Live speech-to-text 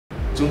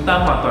Chúng ta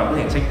hoàn toàn có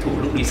thể tranh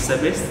thủ lúc đi xe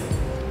buýt,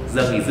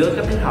 giờ nghỉ giữa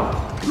các tiết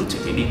học, lúc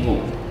chuẩn bị đi ngủ,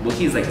 mỗi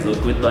khi rảnh rỗi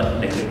cuối tuần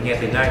để luyện nghe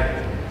tiếng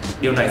Anh.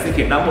 Điều này sẽ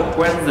khiến não bộ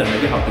quen dần với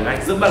việc học tiếng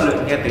Anh, giúp bạn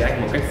luyện nghe tiếng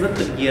Anh một cách rất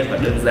tự nhiên và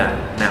đơn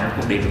giản. Nào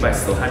cùng đến với bài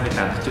số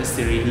 28 của chuỗi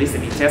series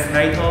Listening Test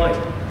ngay thôi.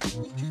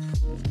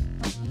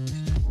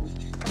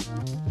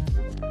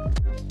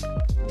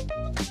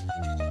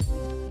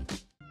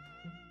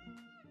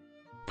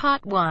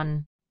 Part 1.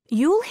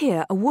 You'll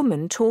hear a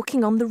woman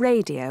talking on the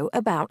radio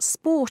about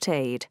sport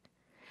aid.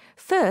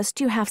 First,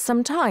 you have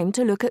some time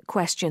to look at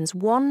questions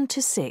 1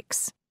 to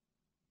 6.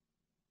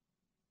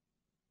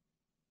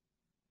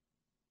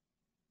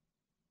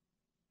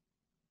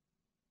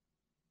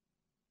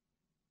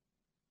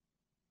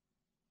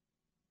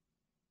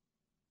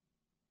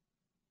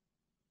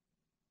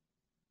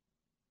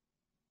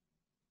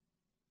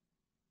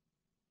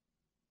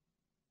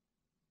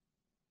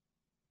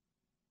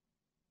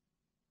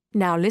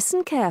 Now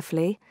listen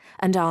carefully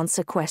and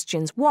answer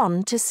questions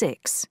 1 to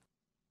 6.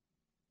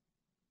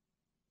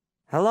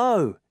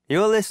 Hello,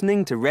 you're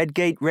listening to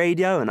Redgate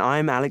Radio and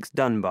I'm Alex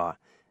Dunbar.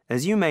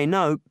 As you may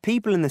know,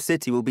 people in the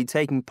city will be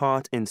taking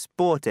part in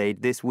Sport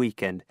Aid this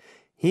weekend.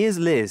 Here's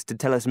Liz to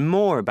tell us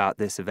more about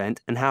this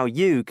event and how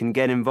you can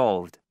get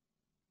involved.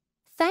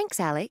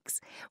 Thanks,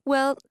 Alex.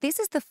 Well, this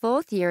is the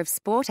 4th year of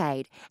Sport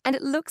Aid, and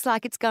it looks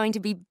like it's going to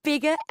be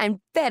bigger and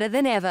better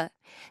than ever.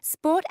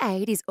 Sport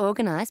Aid is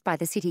organised by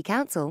the City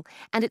Council,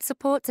 and it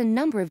supports a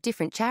number of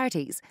different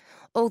charities,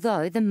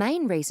 although the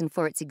main reason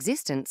for its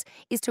existence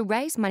is to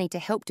raise money to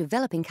help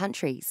developing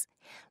countries.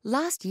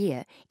 Last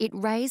year, it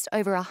raised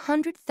over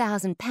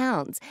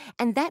 £100,000,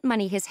 and that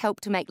money has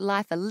helped to make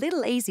life a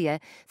little easier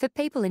for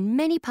people in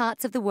many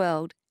parts of the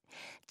world.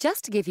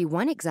 Just to give you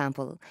one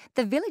example,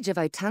 the village of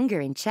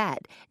Otunga in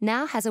Chad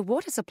now has a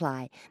water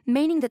supply,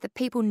 meaning that the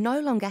people no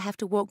longer have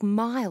to walk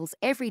miles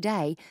every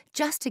day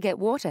just to get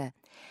water.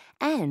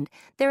 And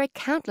there are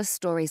countless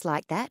stories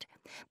like that.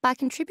 By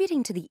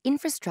contributing to the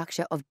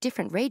infrastructure of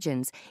different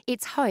regions,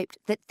 it's hoped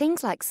that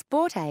things like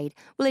Sport Aid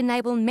will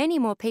enable many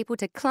more people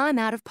to climb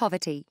out of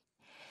poverty.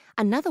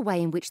 Another way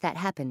in which that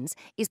happens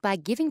is by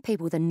giving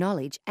people the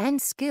knowledge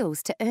and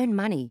skills to earn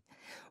money.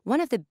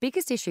 One of the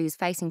biggest issues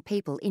facing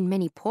people in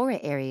many poorer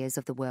areas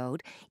of the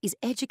world is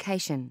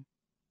education.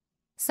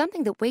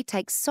 Something that we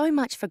take so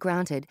much for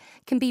granted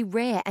can be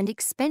rare and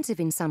expensive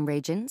in some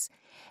regions.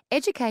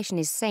 Education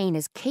is seen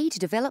as key to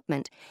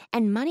development,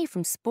 and money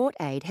from Sport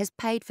Aid has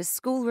paid for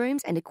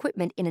schoolrooms and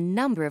equipment in a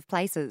number of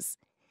places.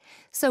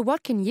 So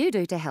what can you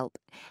do to help?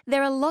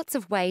 There are lots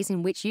of ways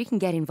in which you can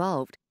get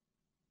involved.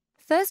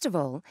 First of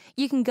all,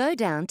 you can go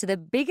down to the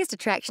biggest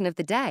attraction of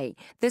the day,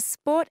 the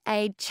Sport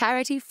Aid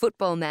charity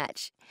football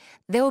match.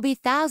 There will be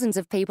thousands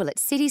of people at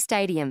City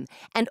Stadium,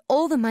 and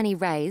all the money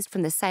raised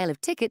from the sale of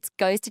tickets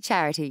goes to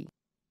charity.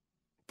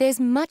 There's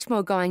much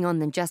more going on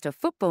than just a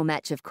football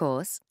match, of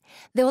course.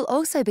 There will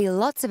also be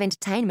lots of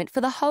entertainment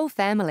for the whole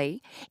family,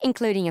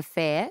 including a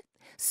fair,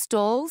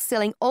 stalls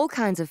selling all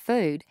kinds of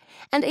food,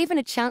 and even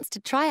a chance to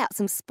try out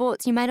some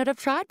sports you may not have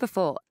tried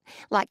before,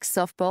 like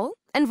softball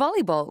and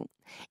volleyball.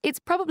 It's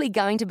probably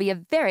going to be a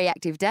very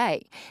active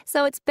day,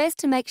 so it's best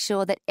to make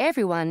sure that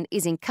everyone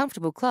is in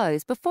comfortable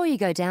clothes before you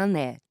go down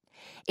there.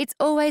 It's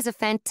always a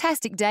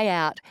fantastic day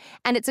out,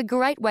 and it's a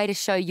great way to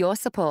show your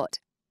support.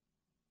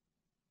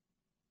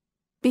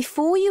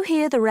 Before you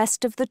hear the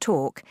rest of the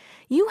talk,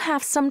 you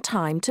have some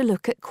time to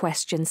look at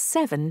questions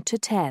 7 to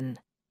 10.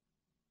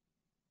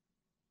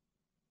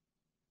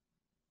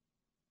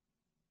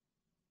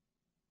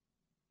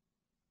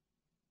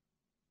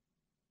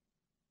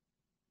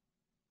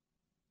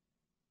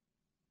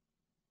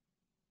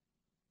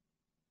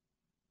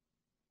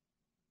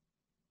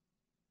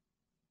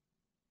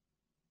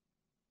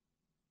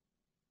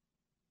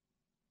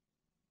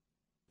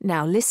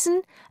 Now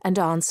listen and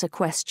answer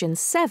questions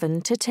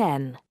 7 to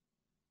 10.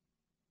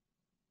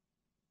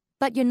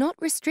 But you're not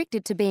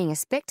restricted to being a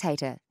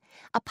spectator.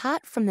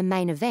 Apart from the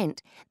main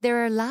event, there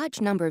are a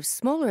large number of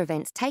smaller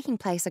events taking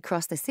place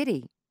across the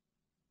city.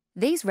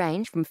 These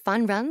range from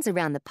fun runs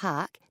around the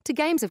park to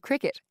games of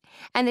cricket,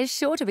 and there's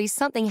sure to be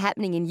something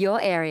happening in your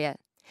area.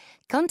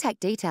 Contact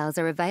details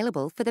are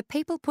available for the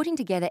people putting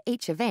together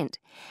each event,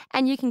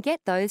 and you can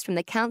get those from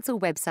the council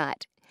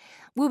website.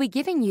 We'll be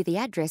giving you the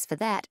address for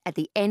that at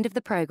the end of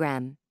the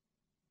program.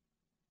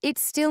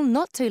 It's still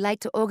not too late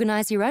to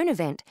organise your own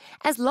event,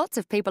 as lots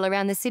of people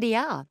around the city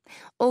are,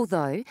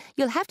 although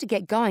you'll have to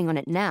get going on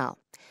it now.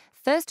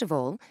 First of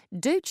all,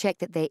 do check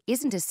that there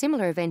isn't a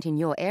similar event in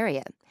your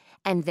area,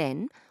 and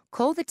then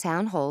call the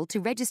town hall to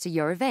register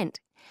your event.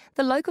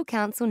 The local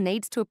council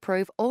needs to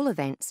approve all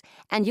events,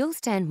 and you'll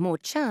stand more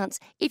chance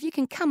if you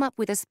can come up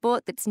with a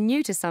sport that's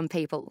new to some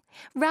people,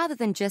 rather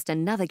than just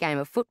another game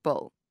of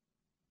football.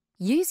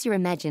 Use your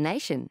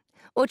imagination,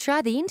 or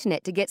try the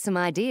internet to get some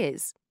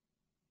ideas.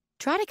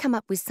 Try to come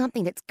up with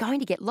something that's going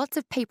to get lots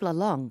of people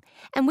along,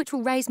 and which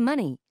will raise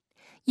money.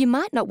 You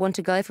might not want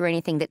to go for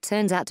anything that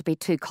turns out to be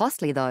too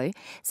costly though,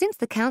 since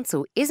the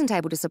council isn't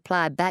able to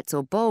supply bats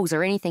or balls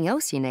or anything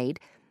else you need.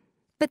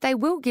 but they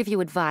will give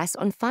you advice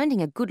on finding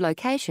a good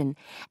location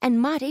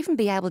and might even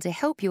be able to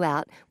help you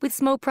out with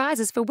small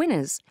prizes for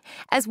winners,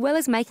 as well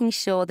as making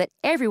sure that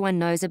everyone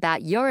knows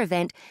about your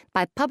event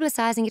by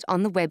publicising it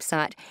on the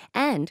website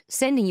and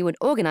sending you an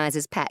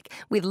organiser's pack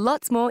with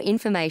lots more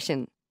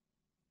information.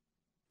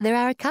 There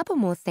are a couple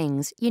more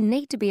things you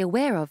need to be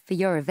aware of for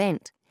your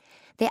event.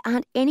 There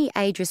aren't any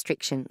age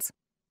restrictions.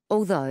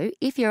 Although,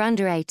 if you're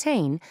under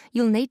 18,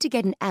 you'll need to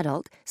get an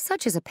adult,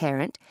 such as a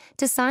parent,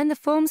 to sign the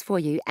forms for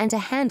you and to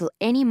handle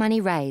any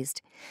money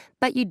raised.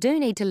 But you do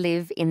need to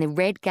live in the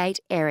Red Gate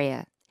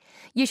area.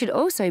 You should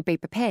also be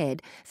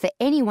prepared for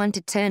anyone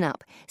to turn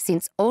up,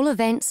 since all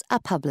events are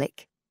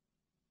public.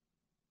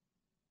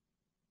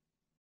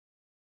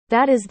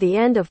 That is the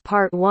end of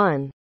part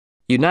 1.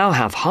 You now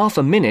have half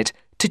a minute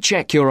to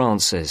check your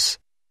answers.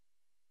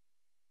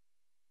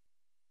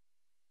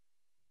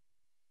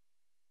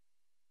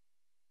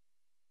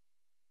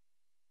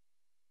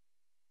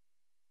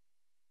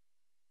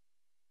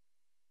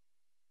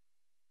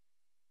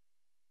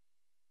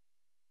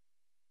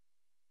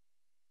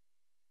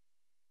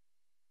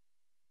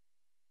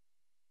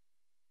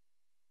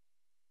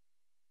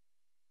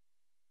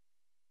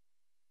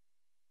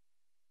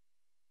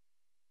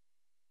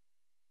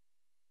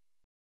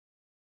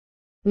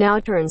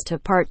 Now turns to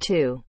part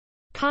 2.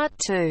 Part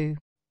 2.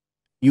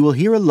 You will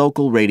hear a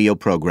local radio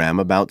program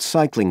about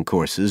cycling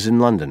courses in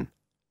London.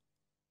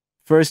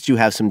 First, you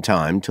have some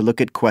time to look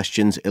at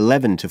questions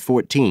 11 to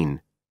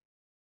 14.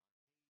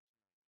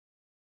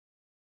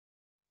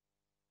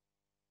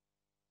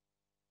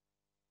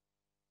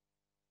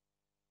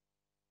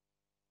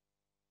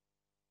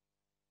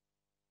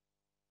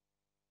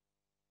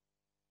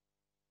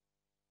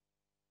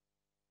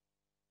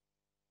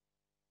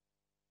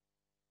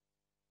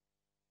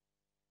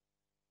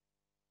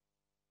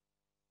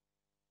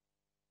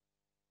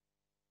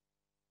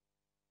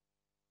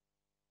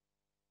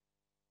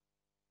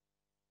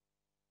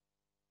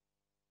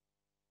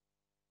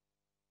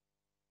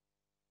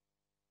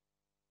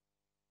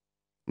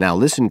 Now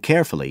listen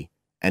carefully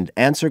and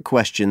answer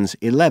questions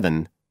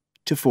 11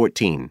 to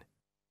 14.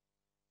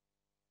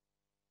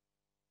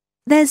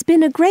 There's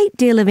been a great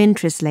deal of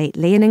interest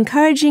lately in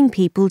encouraging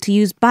people to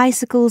use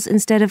bicycles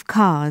instead of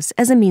cars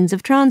as a means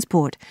of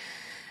transport.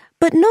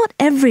 But not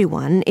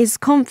everyone is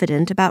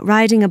confident about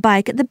riding a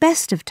bike at the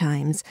best of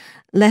times,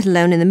 let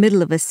alone in the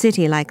middle of a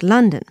city like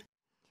London.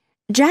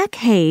 Jack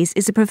Hayes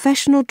is a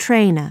professional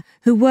trainer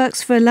who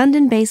works for a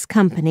London-based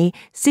company,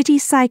 City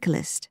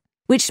Cyclist,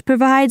 which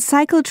provides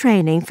cycle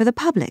training for the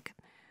public.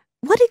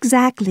 What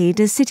exactly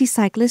does City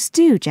Cyclist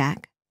do,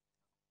 Jack?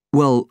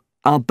 Well,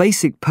 our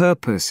basic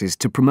purpose is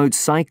to promote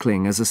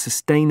cycling as a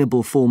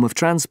sustainable form of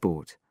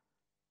transport.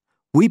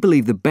 We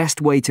believe the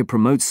best way to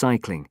promote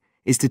cycling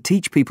is to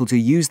teach people to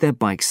use their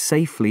bikes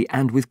safely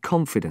and with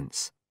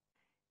confidence.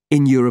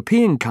 In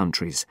European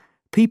countries,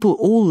 people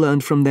all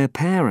learned from their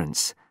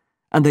parents,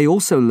 and they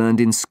also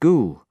learned in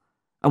school.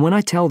 And when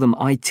I tell them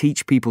I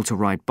teach people to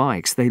ride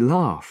bikes, they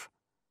laugh.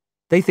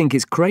 They think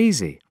it's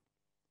crazy.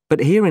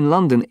 But here in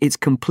London, it's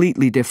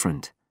completely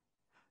different.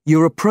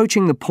 You're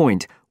approaching the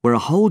point where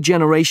a whole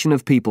generation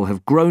of people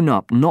have grown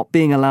up not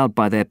being allowed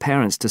by their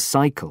parents to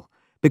cycle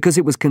because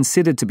it was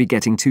considered to be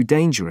getting too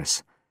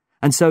dangerous.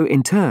 And so,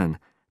 in turn,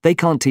 they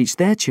can't teach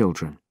their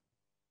children.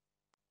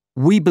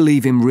 We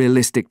believe in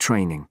realistic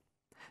training.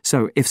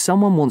 So if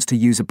someone wants to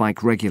use a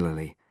bike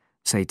regularly,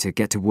 say to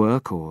get to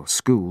work or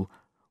school,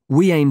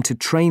 we aim to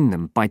train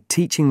them by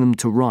teaching them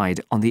to ride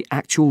on the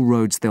actual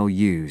roads they'll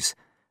use,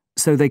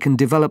 so they can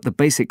develop the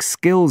basic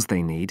skills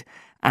they need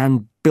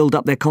and build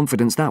up their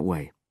confidence that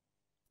way.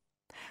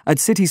 At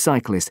City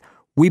Cyclist,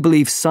 we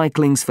believe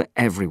cycling's for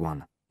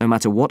everyone, no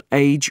matter what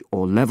age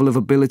or level of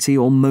ability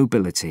or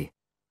mobility.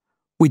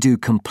 We do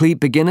complete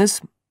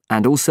beginners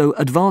and also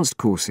advanced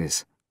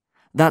courses.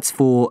 That's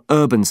for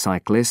urban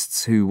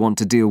cyclists who want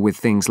to deal with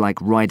things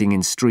like riding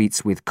in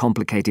streets with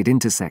complicated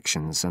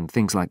intersections and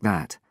things like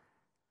that.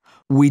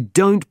 We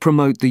don't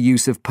promote the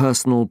use of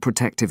personal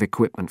protective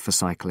equipment for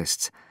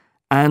cyclists,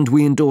 and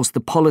we endorse the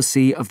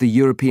policy of the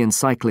European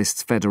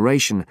Cyclists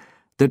Federation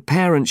that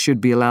parents should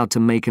be allowed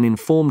to make an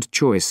informed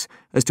choice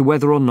as to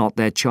whether or not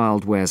their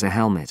child wears a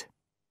helmet.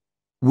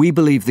 We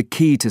believe the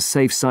key to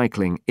safe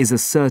cycling is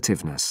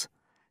assertiveness,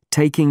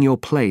 taking your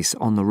place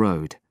on the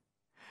road.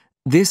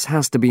 This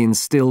has to be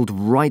instilled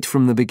right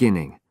from the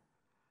beginning.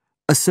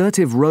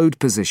 Assertive road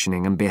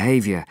positioning and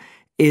behaviour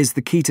is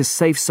the key to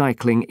safe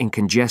cycling in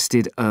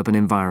congested urban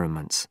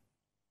environments.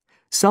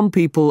 Some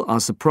people are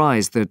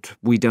surprised that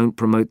we don't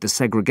promote the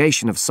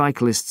segregation of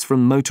cyclists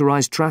from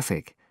motorised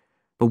traffic,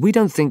 but we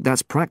don't think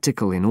that's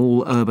practical in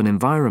all urban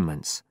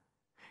environments.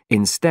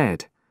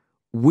 Instead,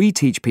 we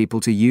teach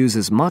people to use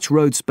as much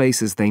road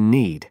space as they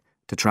need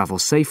to travel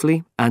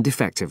safely and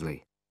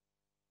effectively.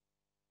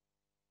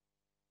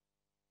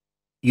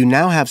 You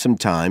now have some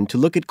time to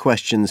look at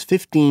questions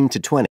 15 to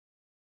 20.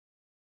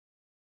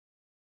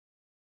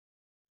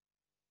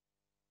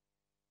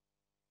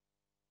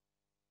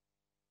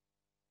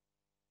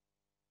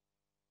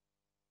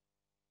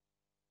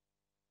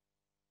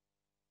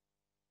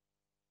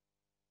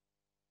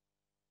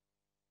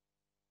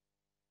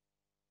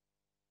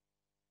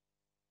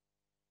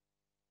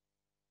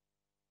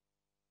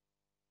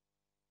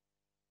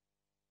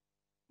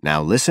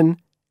 Now listen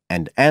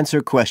and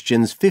answer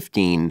questions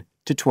 15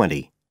 to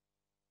 20.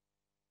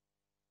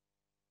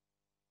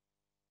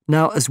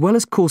 Now, as well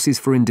as courses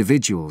for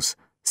individuals,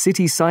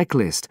 City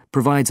Cyclist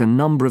provides a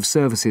number of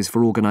services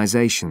for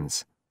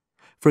organisations.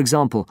 For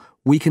example,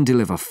 we can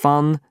deliver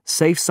fun,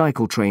 safe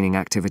cycle training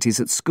activities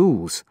at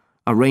schools,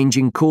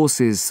 arranging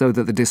courses so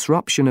that the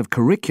disruption of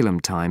curriculum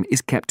time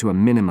is kept to a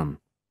minimum.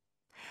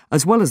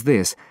 As well as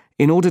this,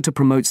 in order to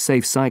promote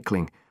safe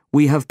cycling,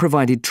 we have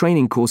provided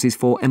training courses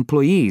for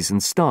employees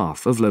and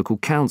staff of local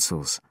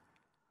councils.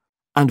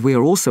 And we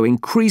are also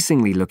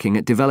increasingly looking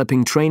at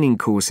developing training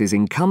courses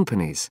in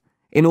companies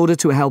in order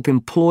to help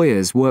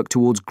employers work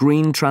towards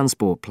green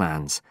transport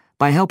plans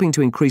by helping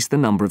to increase the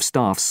number of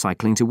staff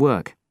cycling to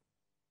work.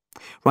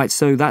 Right,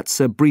 so that's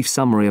a brief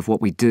summary of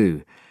what we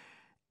do.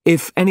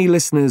 If any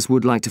listeners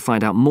would like to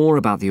find out more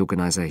about the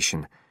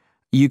organisation,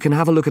 you can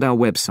have a look at our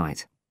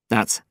website.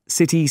 That's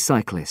City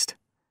Cyclist,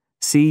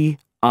 CITI,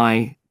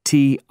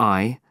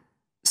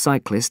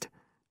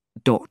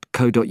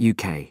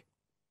 cyclist.co.uk.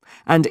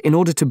 And in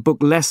order to book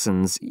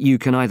lessons, you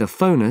can either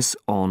phone us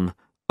on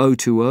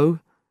 020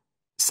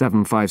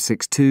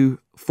 7562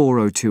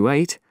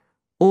 4028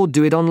 or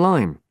do it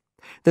online.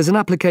 There's an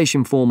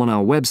application form on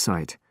our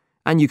website,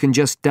 and you can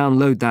just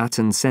download that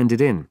and send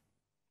it in.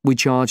 We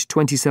charge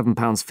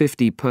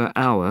 £27.50 per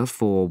hour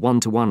for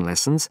one-to-one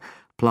lessons,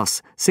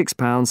 plus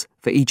 £6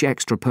 for each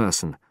extra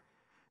person.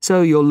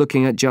 So you're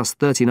looking at just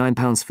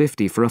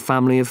 £39.50 for a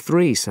family of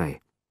 3,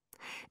 say.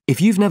 If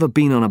you've never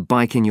been on a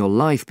bike in your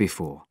life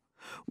before,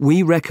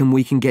 we reckon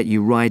we can get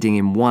you riding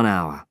in 1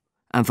 hour,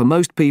 and for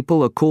most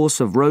people a course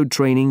of road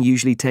training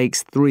usually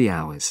takes 3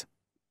 hours.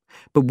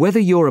 But whether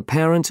you're a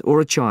parent or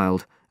a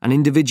child, an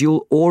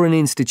individual or an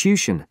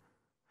institution,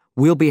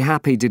 we'll be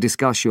happy to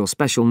discuss your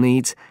special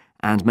needs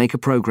and make a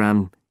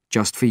programme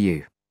just for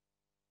you.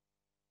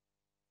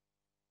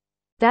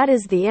 That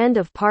is the end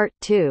of part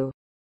 2.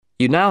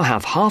 You now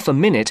have half a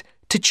minute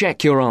to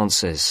check your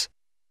answers.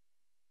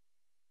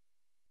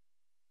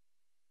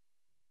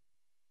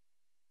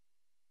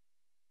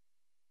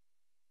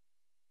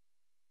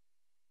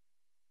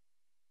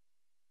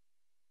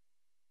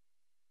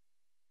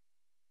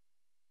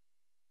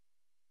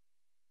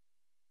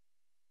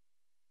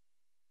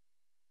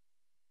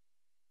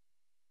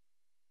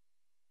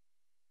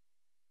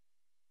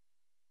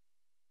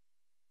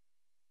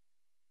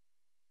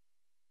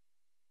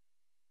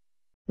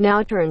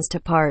 Now turns to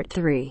part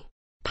 3.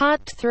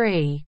 Part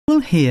 3. We'll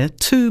hear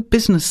 2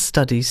 business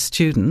studies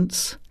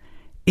students,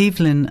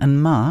 Evelyn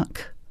and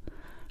Mark,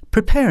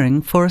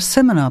 preparing for a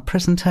seminar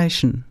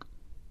presentation.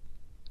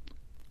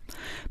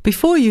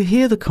 Before you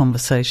hear the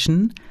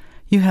conversation,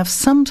 you have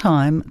some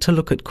time to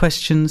look at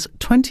questions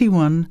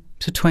 21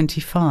 to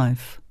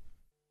 25.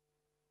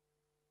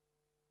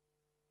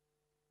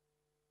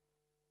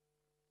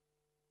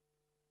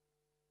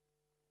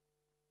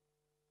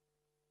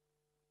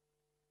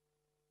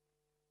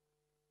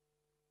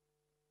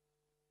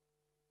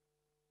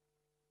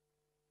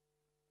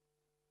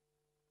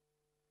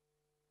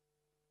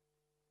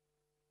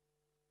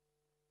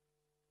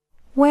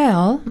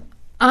 Well,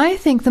 I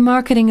think the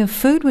marketing of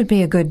food would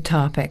be a good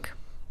topic.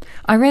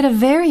 I read a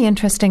very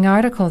interesting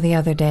article the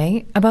other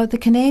day about the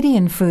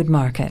Canadian food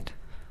market.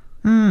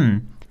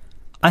 I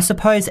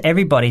suppose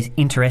everybody's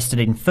interested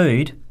in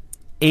food,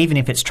 even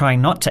if it's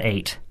trying not to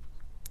eat.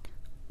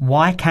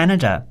 Why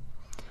Canada?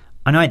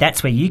 I know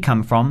that's where you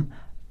come from,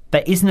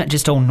 but isn't it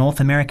just all North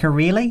America,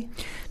 really?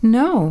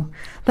 No,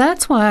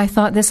 that's why I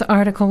thought this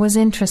article was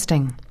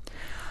interesting.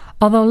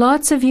 Although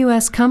lots of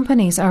US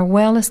companies are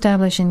well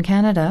established in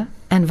Canada,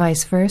 and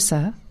vice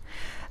versa,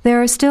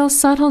 there are still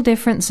subtle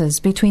differences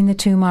between the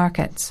two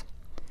markets.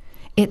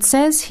 It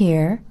says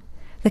here,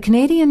 the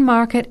Canadian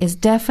market is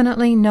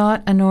definitely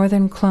not a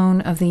northern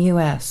clone of the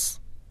US.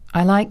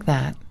 I like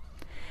that.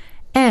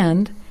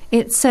 And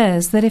it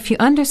says that if you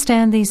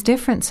understand these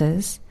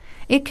differences,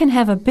 it can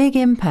have a big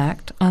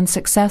impact on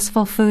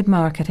successful food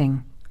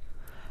marketing.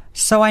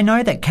 So I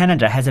know that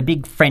Canada has a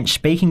big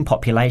French-speaking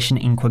population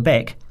in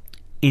Quebec.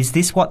 Is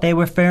this what they're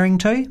referring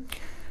to?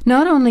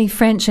 Not only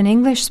French and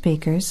English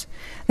speakers,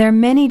 there are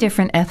many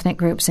different ethnic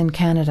groups in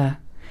Canada.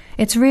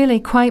 It's really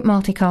quite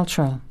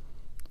multicultural.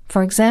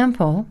 For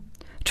example,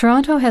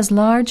 Toronto has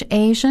large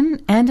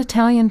Asian and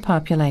Italian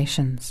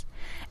populations,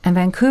 and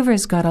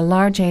Vancouver's got a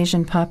large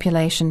Asian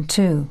population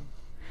too.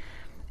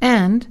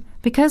 And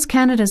because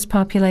Canada's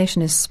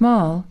population is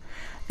small,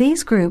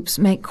 these groups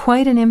make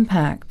quite an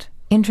impact,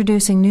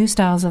 introducing new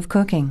styles of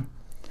cooking.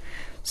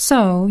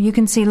 So you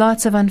can see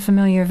lots of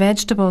unfamiliar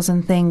vegetables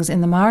and things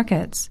in the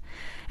markets,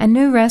 and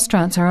new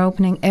restaurants are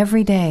opening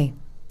every day.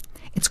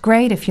 It's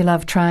great if you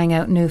love trying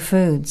out new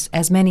foods,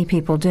 as many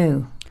people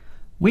do.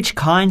 Which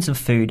kinds of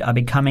food are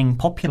becoming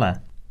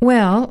popular?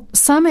 Well,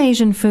 some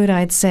Asian food,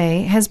 I'd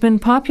say, has been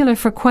popular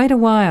for quite a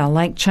while,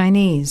 like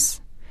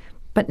Chinese.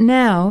 But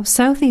now,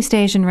 Southeast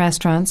Asian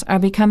restaurants are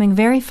becoming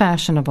very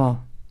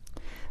fashionable.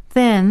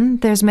 Then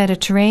there's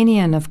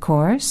Mediterranean, of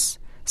course,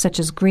 such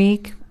as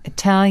Greek,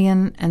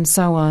 Italian, and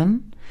so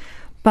on.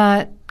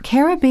 But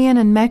Caribbean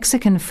and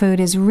Mexican food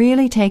is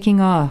really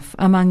taking off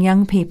among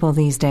young people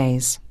these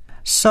days.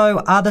 So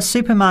are the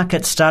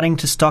supermarkets starting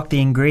to stock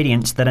the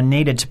ingredients that are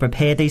needed to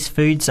prepare these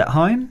foods at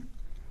home?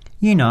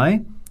 You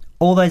know,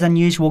 all those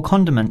unusual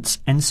condiments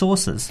and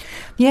sauces.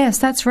 Yes,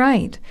 that's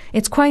right.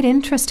 It's quite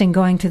interesting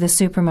going to the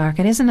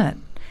supermarket, isn't it?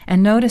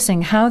 And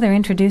noticing how they're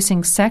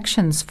introducing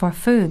sections for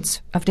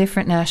foods of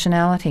different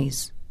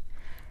nationalities.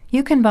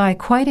 You can buy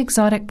quite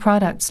exotic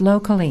products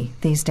locally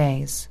these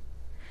days.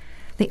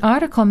 The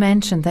article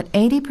mentioned that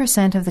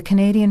 80% of the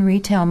Canadian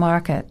retail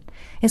market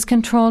is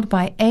controlled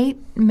by 8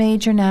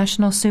 major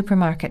national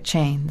supermarket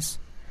chains,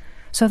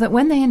 so that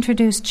when they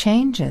introduce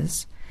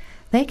changes,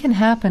 they can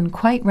happen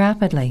quite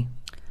rapidly.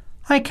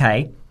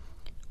 OK.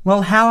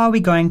 Well, how are we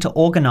going to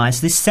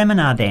organise this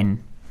seminar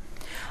then?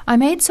 I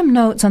made some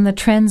notes on the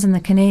trends in the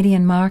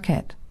Canadian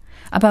market,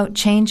 about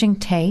changing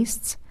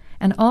tastes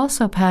and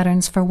also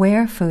patterns for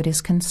where food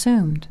is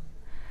consumed.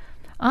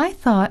 I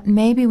thought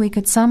maybe we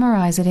could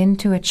summarize it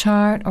into a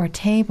chart or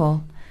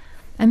table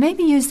and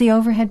maybe use the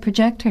overhead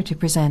projector to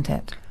present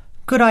it.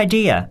 Good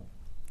idea.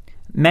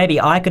 Maybe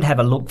I could have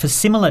a look for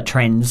similar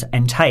trends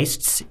and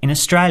tastes in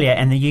Australia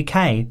and the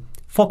UK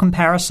for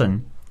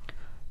comparison.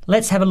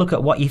 Let's have a look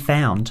at what you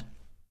found.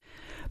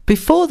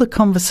 Before the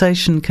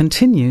conversation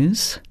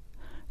continues,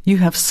 you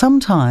have some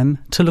time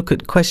to look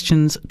at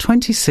questions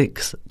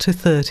 26 to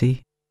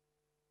 30.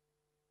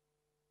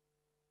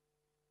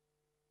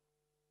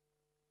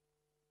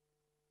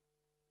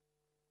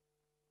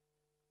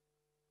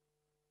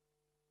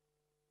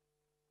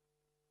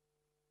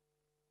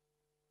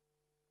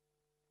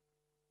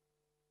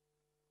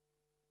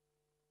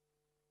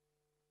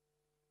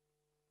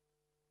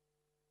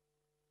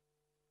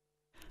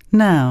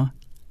 Now,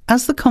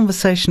 as the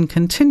conversation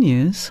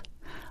continues,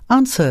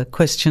 answer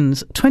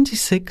questions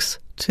 26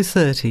 to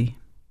 30.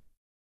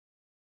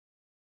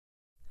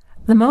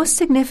 The most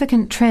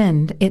significant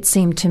trend, it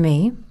seemed to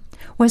me,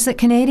 was that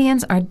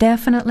Canadians are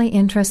definitely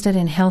interested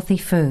in healthy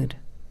food.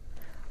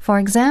 For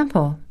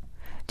example,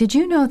 did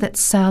you know that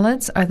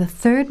salads are the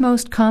 3rd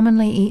most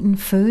commonly eaten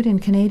food in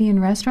Canadian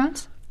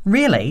restaurants?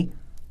 Really?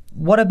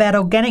 What about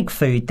organic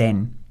food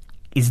then?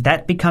 Is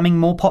that becoming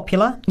more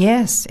popular?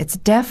 Yes, it's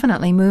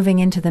definitely moving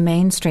into the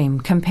mainstream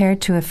compared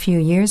to a few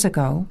years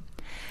ago.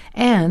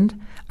 And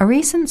a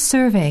recent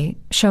survey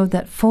showed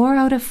that 4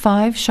 out of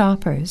 5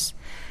 shoppers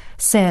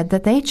said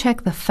that they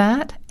check the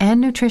fat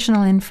and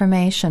nutritional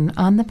information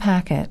on the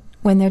packet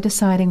when they're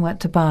deciding what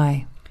to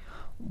buy.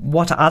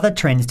 What other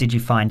trends did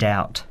you find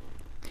out?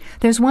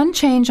 There's one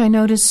change I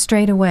noticed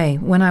straight away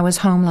when I was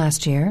home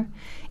last year,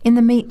 in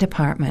the meat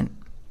department.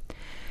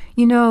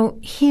 You know,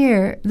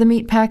 here the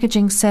meat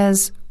packaging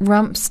says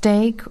rump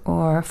steak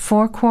or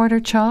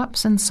 4-quarter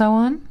chops and so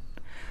on.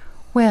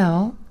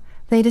 Well,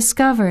 they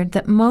discovered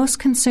that most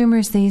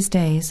consumers these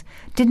days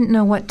didn't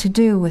know what to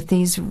do with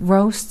these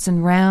roasts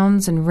and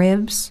rounds and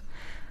ribs.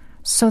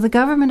 So the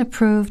government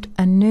approved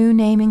a new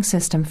naming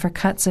system for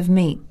cuts of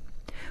meat,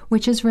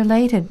 which is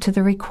related to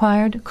the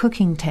required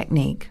cooking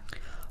technique.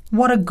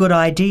 What a good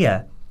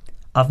idea.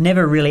 I've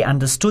never really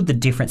understood the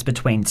difference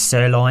between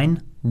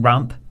sirloin,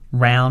 rump,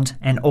 round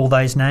and all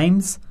those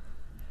names.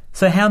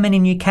 So how many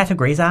new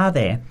categories are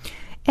there?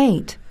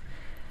 8.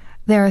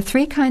 There are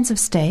 3 kinds of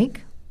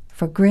steak,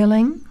 for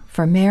grilling,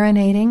 for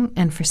marinating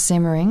and for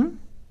simmering.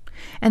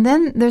 And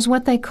then there's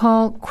what they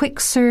call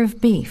quick-serve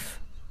beef,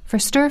 for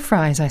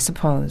stir-fries, I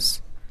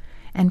suppose.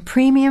 And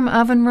premium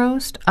oven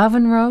roast,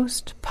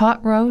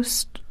 pot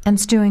roast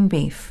and stewing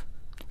beef.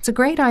 It's a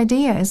great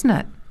idea, isn't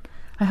it?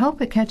 I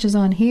hope it catches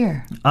on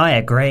here. I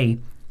agree.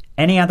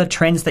 Any other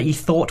trends that you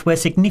thought were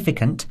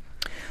significant?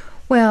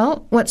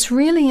 Well, what's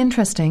really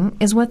interesting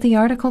is what the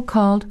article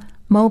called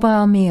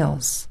mobile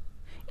meals.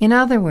 In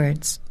other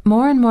words,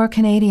 more and more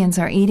Canadians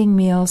are eating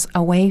meals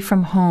away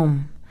from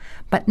home,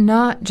 but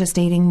not just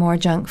eating more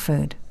junk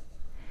food.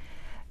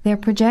 They're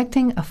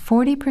projecting a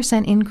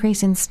 40%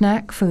 increase in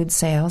snack food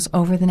sales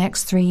over the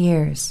next 3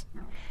 years,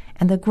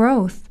 and the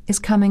growth is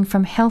coming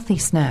from healthy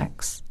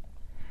snacks.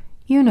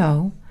 You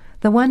know,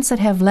 the ones that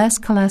have less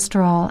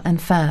cholesterol and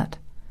fat,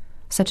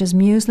 such as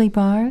muesli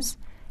bars,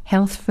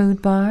 health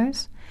food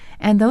bars,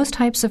 and those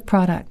types of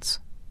products.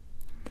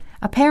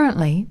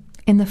 Apparently,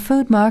 in the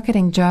food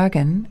marketing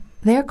jargon,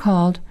 they're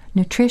called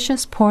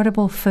nutritious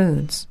portable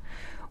foods,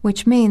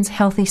 which means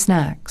healthy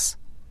snacks.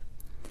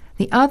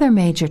 The other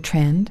major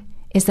trend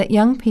is that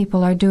young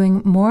people are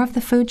doing more of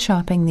the food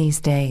shopping these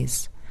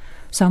days,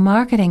 so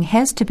marketing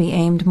has to be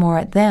aimed more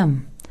at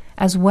them,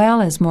 as well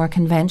as more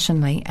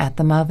conventionally at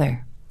the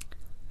mother.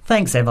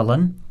 Thanks,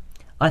 Evelyn.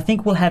 I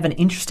think we'll have an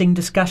interesting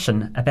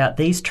discussion about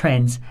these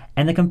trends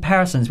and the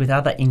comparisons with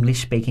other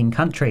English-speaking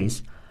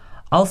countries.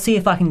 I'll see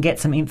if I can get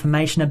some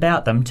information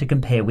about them to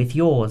compare with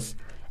yours,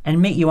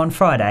 and meet you on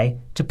Friday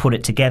to put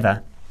it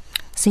together.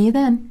 See you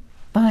then.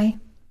 Bye.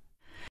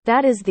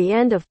 That is the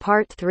end of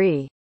part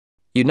 3.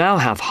 You now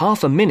have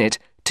half a minute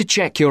to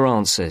check your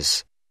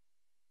answers.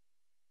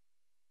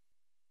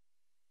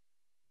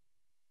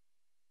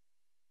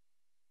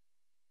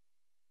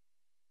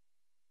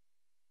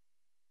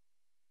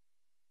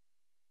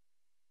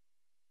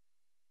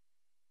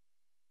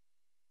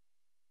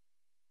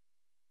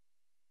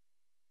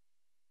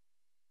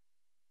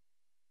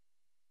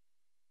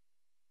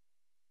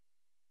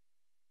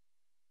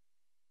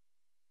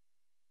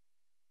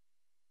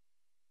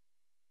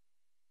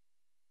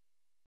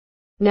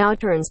 Now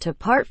turns to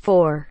Part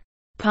 4.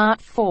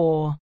 Part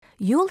 4.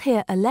 You'll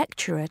hear a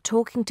lecturer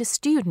talking to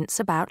students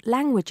about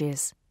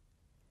languages.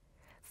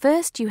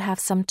 First, you have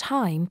some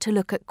time to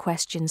look at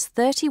questions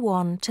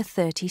 31 to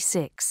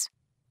 36.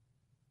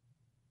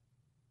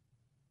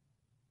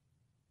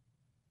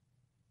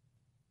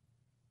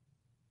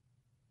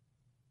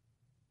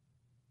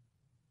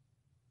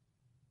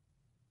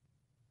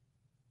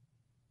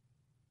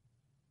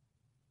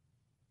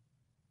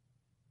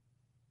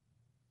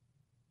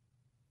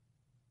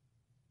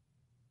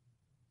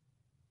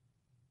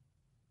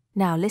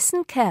 Now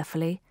listen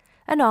carefully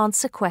and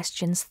answer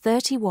questions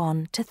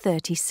 31 to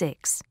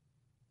 36.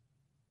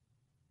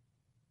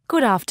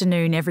 Good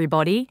afternoon,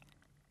 everybody.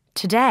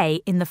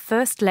 Today, in the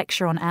first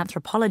lecture on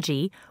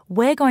anthropology,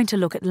 we're going to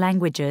look at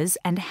languages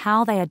and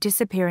how they are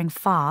disappearing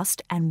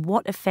fast and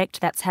what effect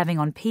that's having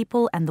on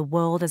people and the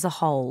world as a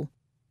whole.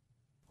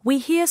 We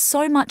hear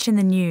so much in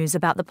the news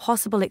about the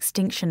possible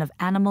extinction of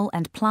animal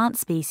and plant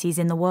species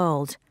in the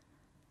world.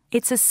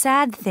 It's a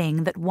sad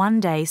thing that one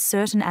day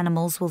certain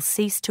animals will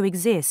cease to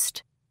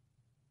exist.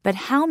 But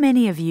how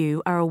many of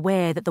you are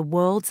aware that the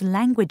world's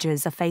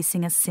languages are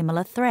facing a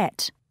similar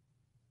threat?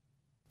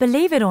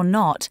 Believe it or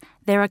not,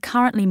 there are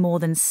currently more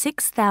than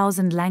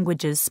 6,000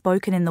 languages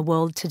spoken in the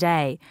world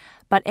today,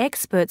 but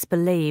experts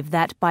believe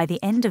that by the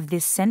end of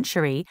this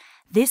century,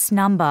 this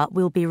number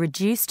will be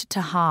reduced to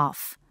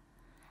half.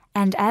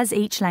 And as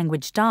each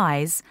language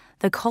dies,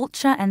 the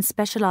culture and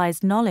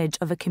specialized knowledge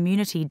of a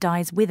community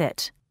dies with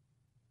it.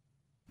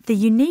 The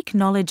unique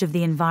knowledge of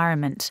the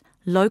environment,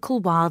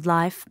 local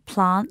wildlife,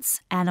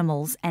 plants,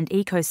 animals, and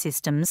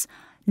ecosystems,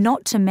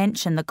 not to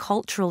mention the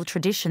cultural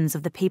traditions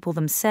of the people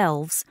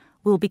themselves,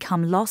 will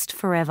become lost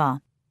forever.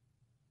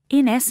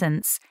 In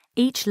essence,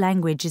 each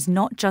language is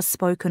not just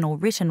spoken or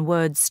written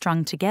words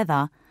strung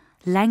together.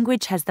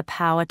 Language has the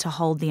power to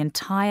hold the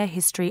entire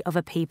history of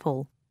a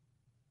people.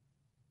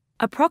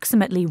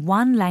 Approximately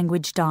one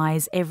language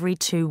dies every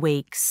 2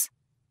 weeks.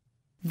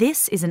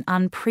 This is an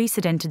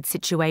unprecedented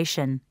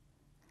situation.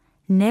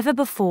 Never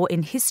before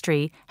in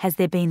history has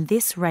there been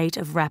this rate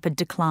of rapid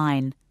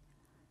decline.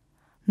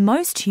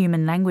 Most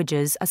human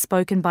languages are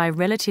spoken by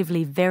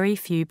relatively very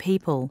few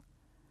people.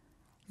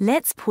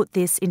 Let's put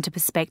this into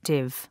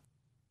perspective.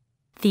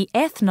 The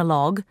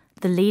Ethnologue,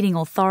 the leading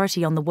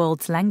authority on the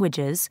world's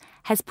languages,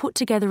 has put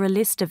together a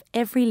list of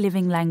every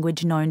living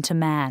language known to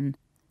man.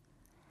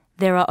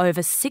 There are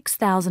over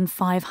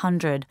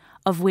 6,500,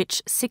 of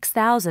which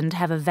 6,000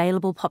 have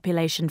available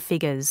population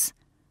figures.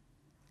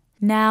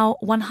 Now,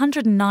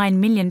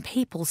 109 million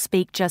people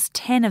speak just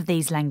 10 of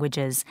these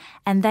languages,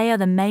 and they are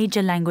the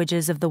major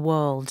languages of the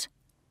world.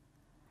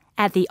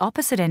 At the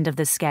opposite end of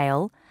the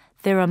scale,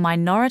 there are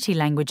minority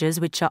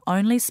languages which are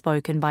only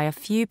spoken by a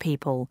few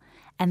people,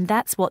 and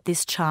that's what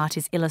this chart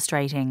is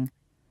illustrating.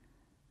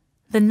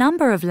 The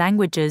number of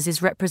languages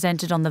is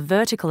represented on the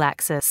vertical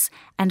axis,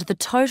 and the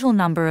total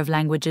number of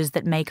languages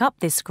that make up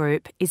this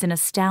group is an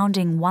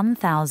astounding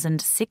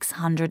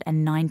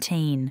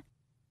 1,619.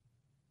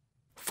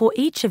 For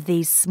each of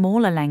these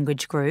smaller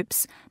language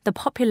groups, the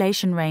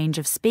population range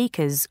of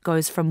speakers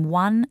goes from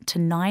 1 to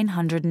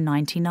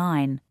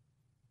 999.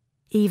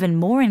 Even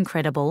more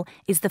incredible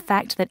is the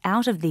fact that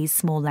out of these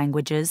small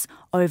languages,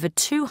 over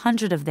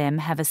 200 of them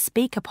have a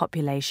speaker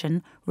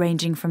population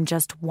ranging from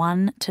just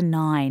 1 to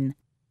 9.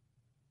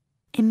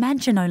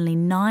 Imagine only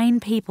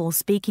 9 people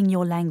speaking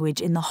your language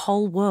in the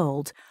whole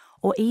world,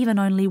 or even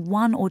only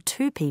 1 or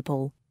 2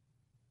 people.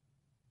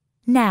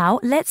 Now,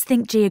 let's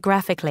think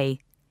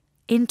geographically.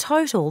 In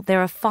total,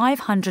 there are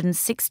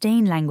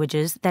 516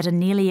 languages that are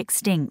nearly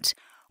extinct,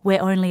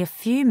 where only a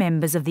few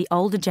members of the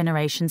older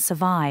generation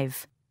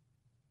survive.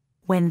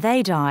 When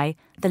they die,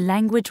 the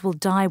language will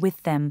die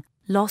with them,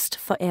 lost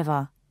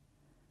forever.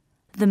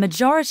 The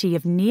majority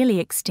of nearly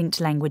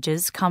extinct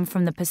languages come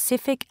from the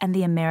Pacific and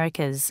the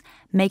Americas,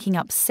 making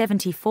up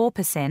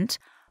 74%,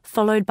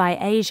 followed by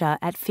Asia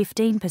at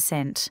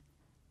 15%.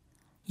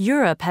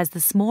 Europe has the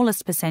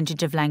smallest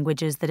percentage of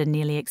languages that are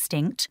nearly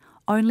extinct,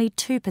 only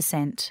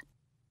 2%.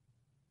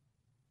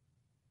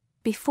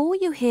 Before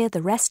you hear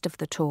the rest of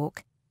the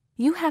talk,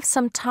 you have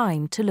some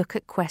time to look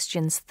at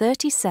questions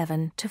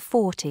 37 to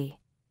 40.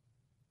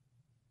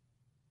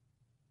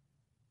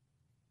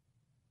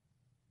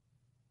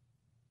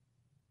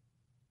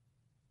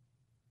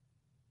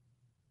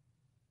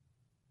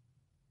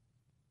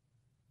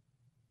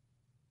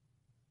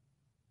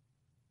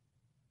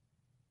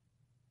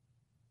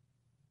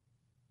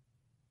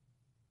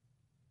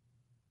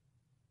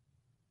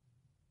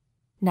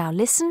 Now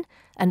listen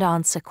and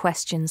answer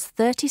questions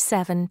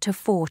 37 to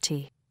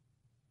 40.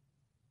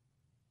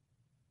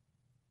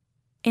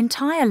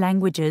 Entire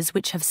languages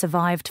which have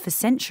survived for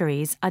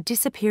centuries are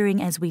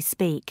disappearing as we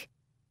speak.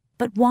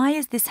 But why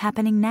is this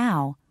happening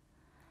now?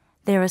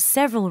 There are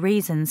several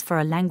reasons for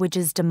a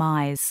language's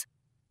demise.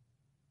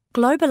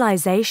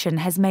 Globalization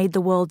has made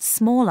the world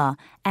smaller,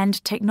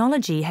 and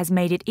technology has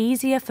made it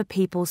easier for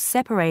people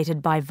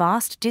separated by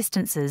vast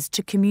distances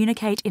to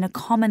communicate in a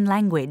common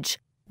language,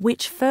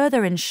 which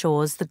further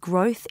ensures the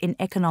growth in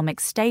economic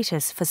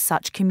status for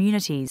such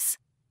communities.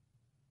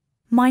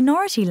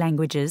 Minority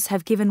languages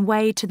have given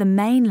way to the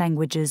main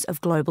languages of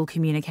global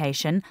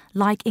communication,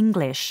 like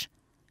English.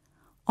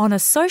 On a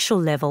social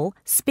level,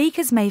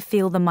 speakers may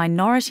feel the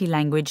minority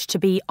language to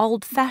be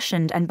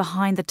old-fashioned and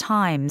behind the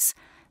times.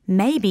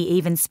 Maybe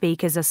even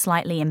speakers are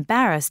slightly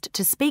embarrassed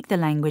to speak the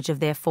language of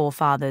their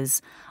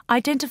forefathers,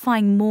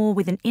 identifying more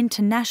with an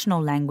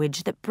international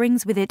language that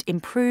brings with it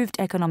improved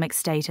economic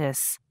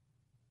status.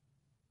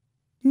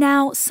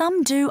 Now,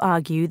 some do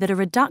argue that a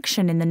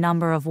reduction in the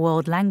number of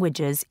world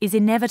languages is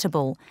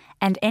inevitable,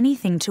 and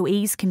anything to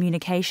ease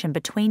communication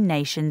between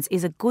nations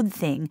is a good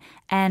thing,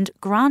 and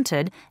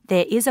granted,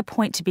 there is a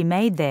point to be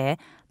made there,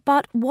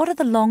 but what are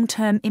the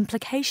long-term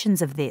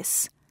implications of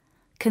this?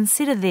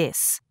 Consider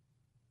this.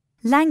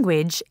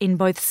 Language, in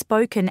both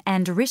spoken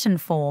and written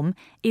form,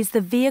 is the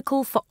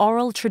vehicle for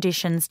oral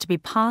traditions to be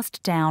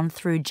passed down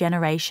through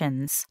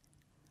generations.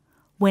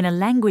 When a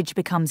language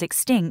becomes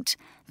extinct,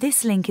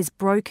 this link is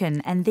broken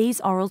and these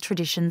oral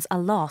traditions are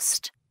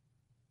lost.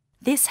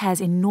 This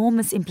has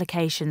enormous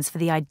implications for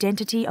the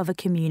identity of a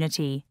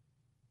community.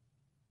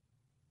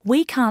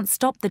 We can't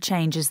stop the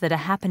changes that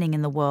are happening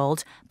in the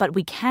world, but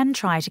we can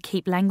try to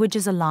keep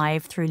languages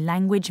alive through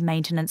language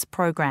maintenance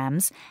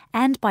programs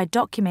and by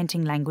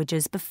documenting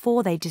languages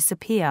before they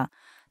disappear,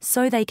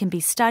 so they can be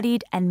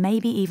studied and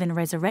maybe even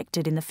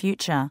resurrected in the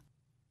future.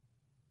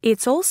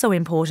 It's also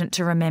important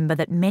to remember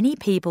that many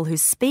people who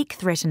speak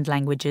threatened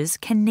languages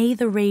can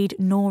neither read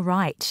nor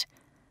write.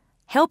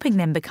 Helping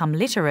them become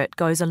literate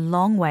goes a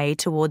long way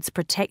towards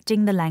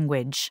protecting the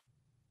language.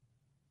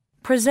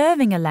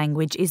 Preserving a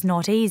language is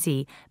not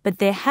easy, but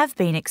there have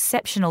been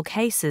exceptional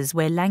cases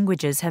where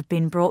languages have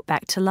been brought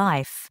back to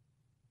life.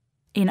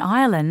 In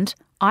Ireland,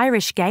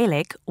 Irish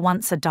Gaelic,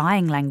 once a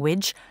dying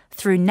language,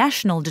 through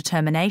national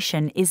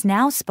determination is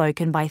now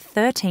spoken by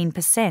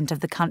 13% of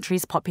the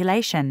country's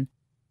population.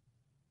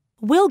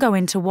 We'll go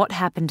into what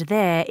happened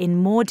there in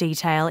more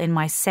detail in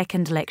my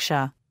second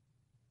lecture.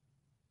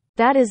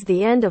 That is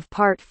the end of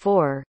part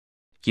 4.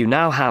 You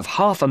now have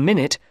half a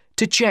minute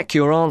to check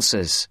your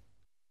answers.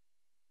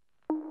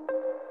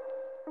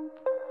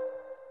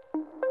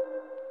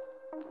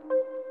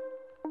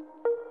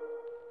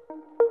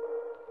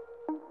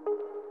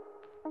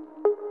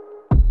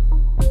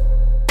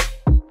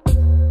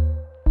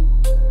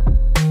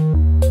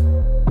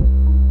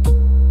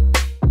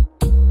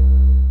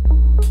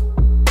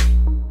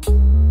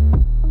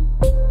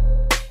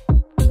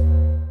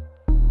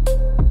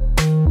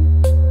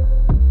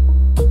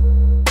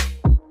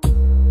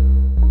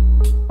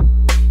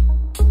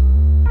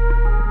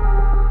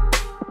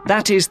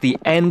 That is the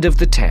end of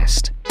the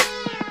test.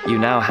 You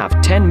now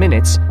have 10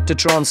 minutes to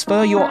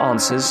transfer your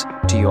answers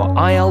to your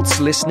IELTS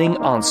listening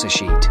answer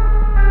sheet.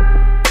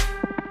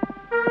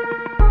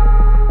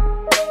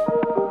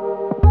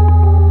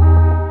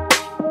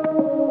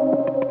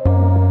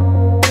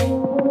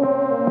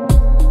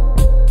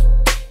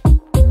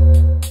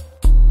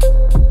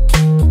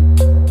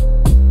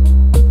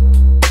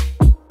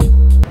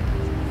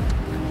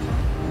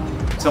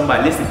 Trong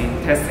bài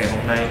listening test ngày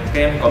hôm nay, các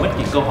em có bất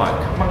kỳ câu hỏi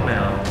thắc mắc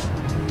nào?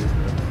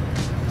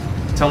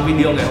 Trong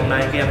video ngày hôm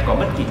nay, các em có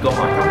bất kỳ câu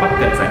hỏi thắc mắc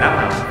cần giải đáp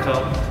nào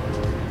không?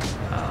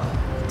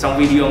 Trong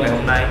video ngày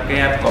hôm nay, các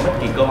em có bất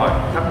kỳ câu hỏi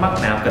thắc mắc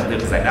nào cần được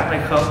giải đáp hay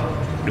không?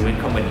 Đừng quên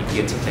comment ý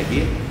kiến cho thầy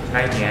biết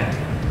ngay nhé.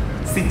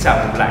 Xin chào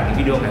và gặp lại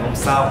những video ngày hôm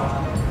sau.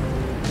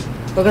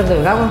 Có cần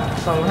rửa góc không?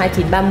 Còn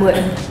 29-30.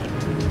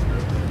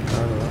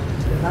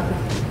 Rửa góc.